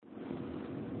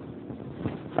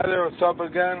Hi there, what's up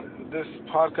again? This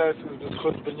podcast is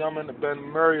B'zchut Binyamin Ben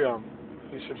Miriam.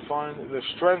 He should find the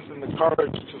strength and the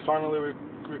courage to finally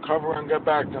recover and get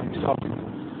back to himself.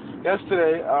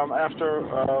 Yesterday, after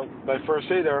my first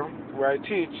Seder, where I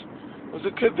teach, there was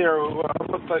a kid there who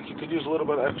looked like he could use a little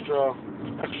bit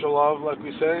extra love, like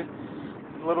we say.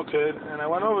 A little kid, and I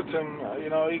went over to him.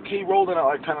 He rolled in at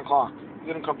like 10 o'clock. He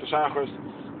didn't come to Shachris.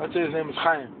 Let's say his name is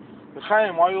Chaim.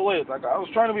 Chaim, why are you late? Like, I was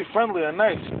trying to be friendly and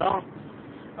nice.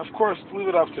 Of course, leave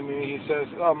it up to me. He says,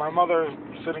 oh, my mother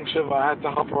sitting Shiva, I had to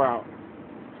help her out.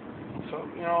 So,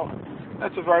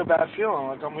 that's a very bad feeling.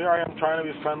 Like, here I am trying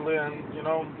to be friendly, and,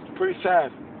 it's pretty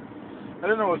sad. I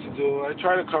didn't know what to do. I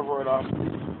tried to cover it up.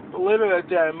 But later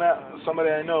that day, I met somebody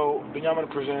I know,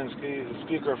 Binyamin Przezinski. He's a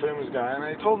speaker, a famous guy, and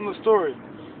I told him the story.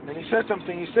 And he said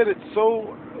something. He said it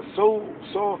so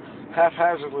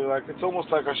haphazardly, like it's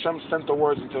almost like Hashem sent the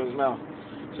words into his mouth.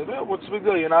 He said, what's the big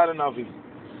deal? You're not a Navi.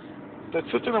 That's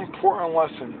such an important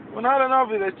lesson. We're not a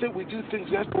Navi, that's it. We do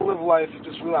things, we have to live life,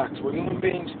 just relax. We're human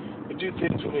beings, we do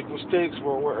things, we make mistakes,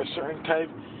 we're a certain type.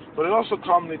 But it also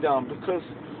calmed me down because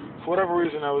for whatever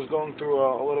reason I was going through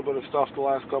a little bit of stuff the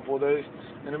last couple of days,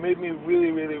 and it made me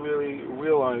really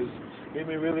realize, made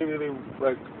me really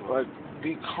like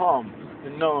be calm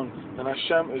and knowing that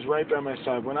Hashem is right by my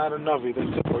side. We're not a Navi,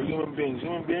 that's it. We're human beings.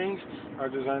 Human beings are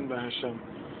designed by Hashem.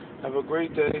 Have a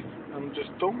great day, and just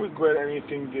don't regret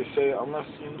anything you say unless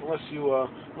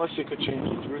you could change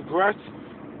it. Regret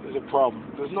is a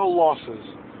problem. There's no losses,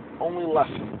 only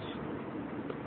lessons.